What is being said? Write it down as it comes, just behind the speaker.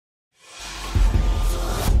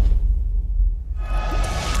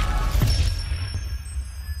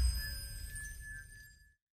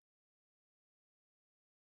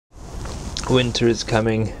Winter is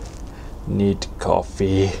coming. Need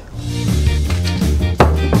coffee.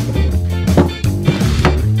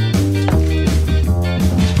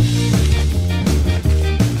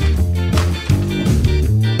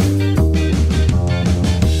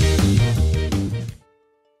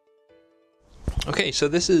 Okay, so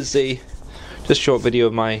this is a just short video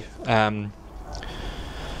of my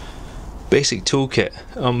basic toolkit.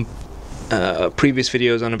 Previous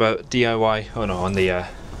videos on about DIY. Oh no, on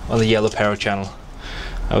the Yellow Peril channel,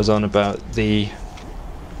 I was on about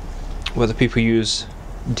whether people use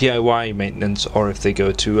DIY maintenance or if they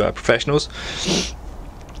go to professionals.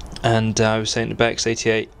 And I was saying to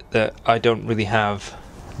Bex88 that I don't really have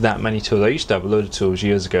that many tools. I used to have a load of tools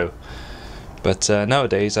years ago, but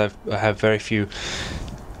nowadays I have very few,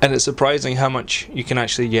 and it's surprising how much you can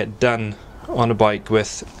actually get done on a bike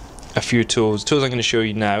with a few tools. The tools I'm going to show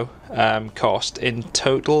you now cost in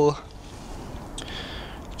total,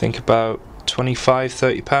 I think, about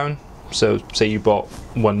 £25–30. So say you bought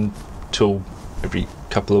one tool every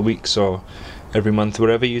couple of weeks or every month,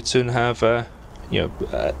 whatever, you'd soon have a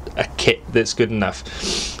kit that's good enough.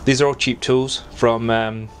 These are all cheap tools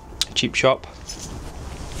from cheap shops,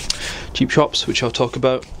 which I'll talk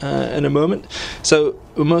about in a moment. So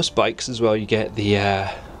with most bikes as well, you get the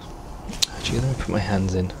actually, let me put my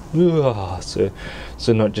hands in,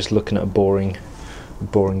 so not just looking at a boring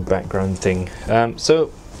background thing.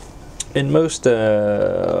 So in most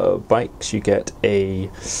bikes you get a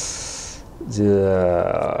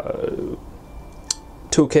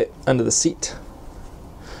toolkit under the seat,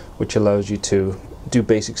 which allows you to do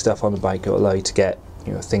basic stuff on the bike. It will allow you to get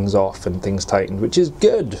things off and things tightened, which is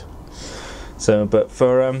good. So, but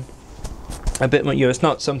for a bit more, it's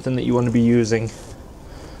not something that you want to be using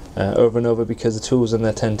over and over, because the tools in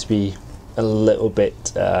there tend to be a little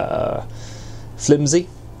bit flimsy.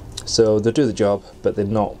 So they do the job, but they're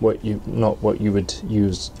not what you would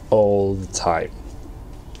use all the time.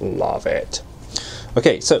 Love it.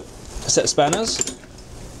 Okay, so a set of spanners.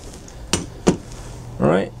 All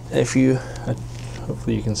right, if you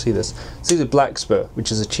hopefully you can see this. So these are Black Spur,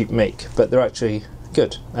 which is a cheap make, but they're actually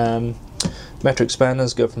good. Metric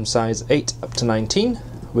spanners go from size 8 up to 19,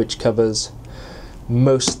 which covers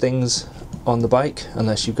most things on the bike,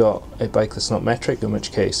 unless you've got a bike that's not metric, in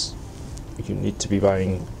which case you need to be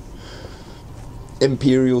buying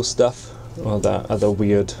Imperial stuff or that other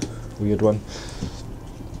weird one.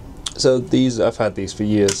 So these, I've had these for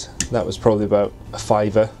years. That was probably about a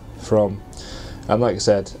 £5 from, and like I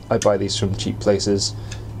said, I buy these from cheap places.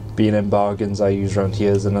 B&M Bargains I use around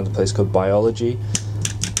here. There's another place called Biology.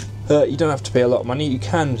 You don't have to pay a lot of money. You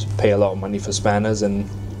can pay a lot of money for spanners and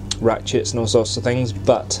ratchets and all sorts of things,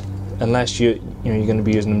 but unless you're going to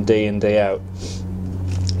be using them day in day out,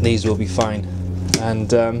 these will be fine.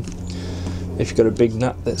 And if you've got a big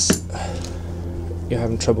nut that's you're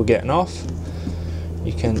having trouble getting off,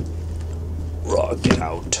 you can get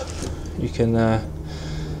out. You can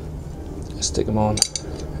stick them on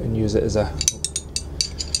and use it as a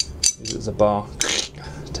bar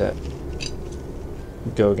to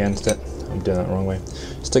go against it. I'm doing that the wrong way.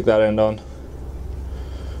 Stick that end on.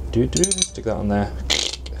 Stick that on there,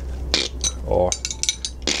 or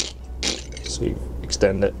so you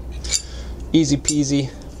extend it. Easy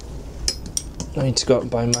peasy. No need to go out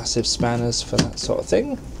and buy massive spanners for that sort of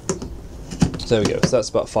thing. So there we go. So that's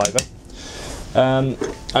about £5.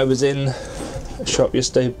 I was in a shop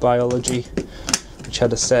yesterday, Biology, which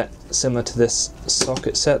had a set similar to this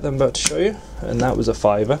socket set that I'm about to show you, and that was a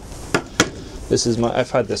 £5. This is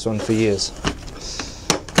I've had this one for years.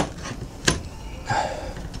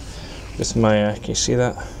 This is my, can you see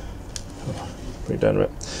that? Oh, pretty done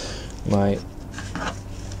with it. My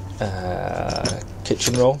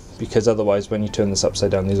kitchen roll, because otherwise when you turn this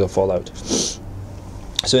upside down, these will fall out.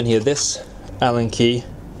 So in here, this Allen key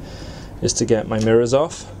is to get my mirrors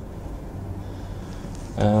off.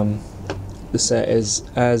 The set is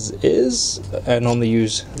as is, and only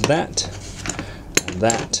use that,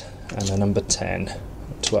 and a number 10,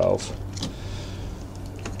 12.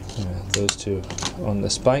 Those two on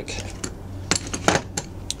this bike.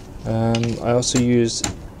 I also use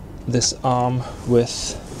this arm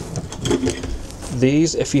with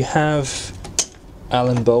these. If you have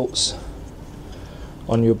Allen bolts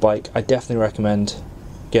on your bike, I definitely recommend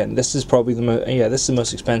getting this. Is probably this is the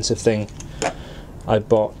most expensive thing I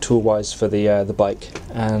bought tool wise for the bike,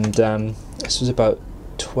 and this was about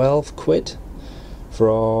 £12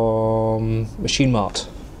 from Machine Mart,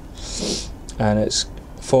 and it's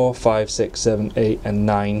 4, 5, 6, 7, 8 and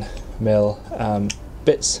 9 mil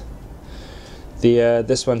bits.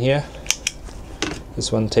 This one here,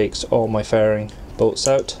 this one takes all my fairing bolts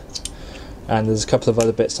out, and there's a couple of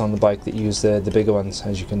other bits on the bike that use the bigger ones,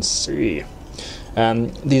 as you can see.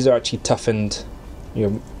 These are actually toughened,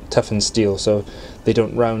 toughened steel, so they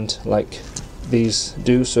don't round like these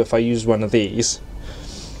do. So if I use one of these,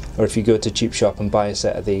 or if you go to a cheap shop and buy a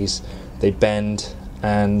set of these, they bend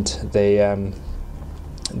and they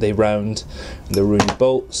round, and they ruin your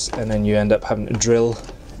bolts, and then you end up having to drill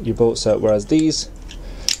your bolts out. Whereas these,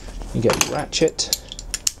 you get your ratchet,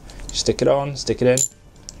 you stick it on, stick it in,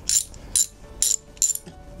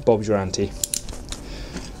 bob's your auntie.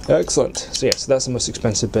 Excellent. So yeah, so that's the most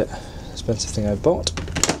expensive thing I bought.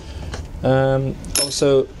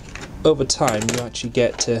 Also, over time, you actually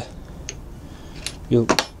get to, you'll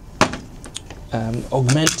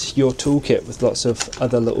augment your toolkit with lots of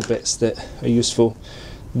other little bits that are useful.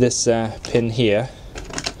 This pin here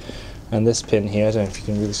and this pin here, I don't know if you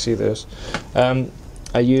can really see those.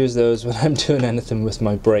 I use those when I'm doing anything with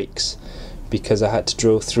my brakes, because I had to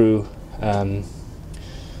drill through the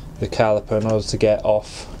caliper in order to get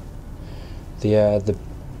off the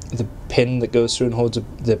pin that goes through and holds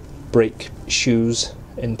the brake shoes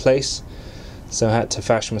in place. So I had to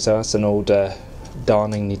fashion myself. That's an old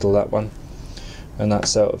darning needle, that one, and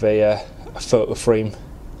that's out of a photo frame,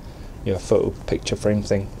 photo picture frame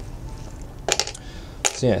thing.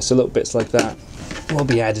 So yeah, so little bits like that will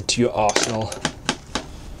be added to your arsenal.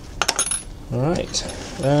 Alright,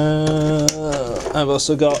 I've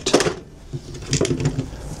also got a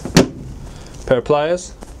pair of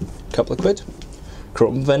pliers, a couple of quid,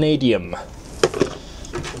 chrome vanadium, a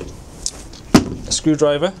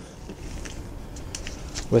screwdriver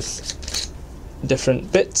with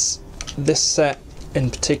different bits. This set in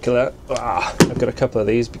particular, I've got a couple of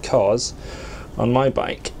these because on my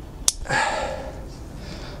bike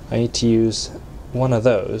I need to use one of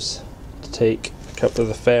those to take a couple of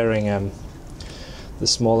the fairing, the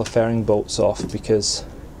smaller fairing bolts off, because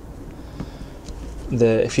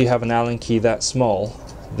if you have an Allen key that small,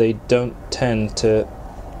 they don't tend to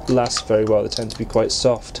last very well. They tend to be quite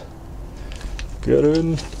soft. Get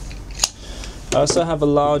in. I also have a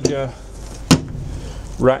larger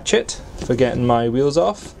ratchet for getting my wheels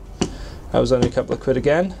off. That was only a couple of quid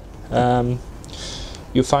again.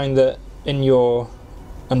 You'll find that in your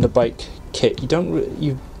underbike kit,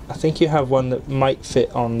 I think you have one that might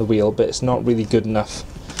fit on the wheel, but it's not really good enough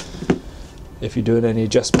if you're doing any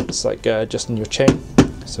adjustments, like adjusting your chain.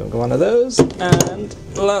 So I've got one of those, and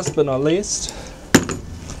last but not least,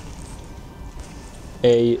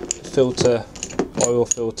 a oil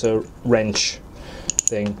filter wrench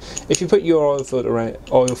thing. If you put your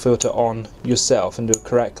oil filter on yourself and do it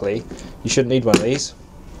correctly, you shouldn't need one of these,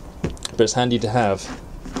 but it's handy to have.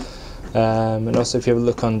 And also, if you have a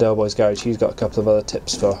look on Delboy's garage, he's got a couple of other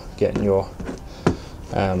tips for getting your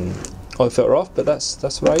oil filter off, but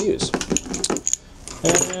that's what I use.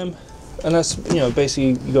 And that's,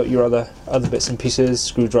 basically you got your other bits and pieces,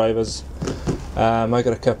 screwdrivers. I got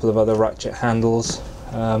a couple of other ratchet handles.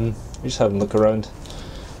 Just have a look around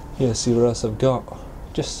here, see what else I've got.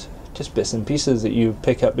 Just bits and pieces that you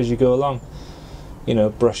pick up as you go along.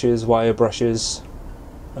 Brushes, wire brushes.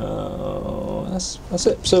 That's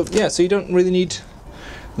it. So yeah, so you don't really need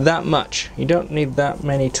that much. You don't need that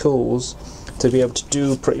many tools to be able to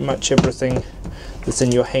do pretty much everything that's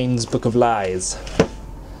in your Haynes Book of Lies.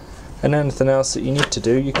 And anything else that you need to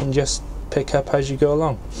do, you can just pick up as you go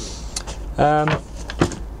along.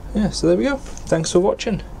 Yeah, so there we go. Thanks for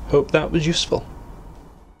watching. Hope that was useful.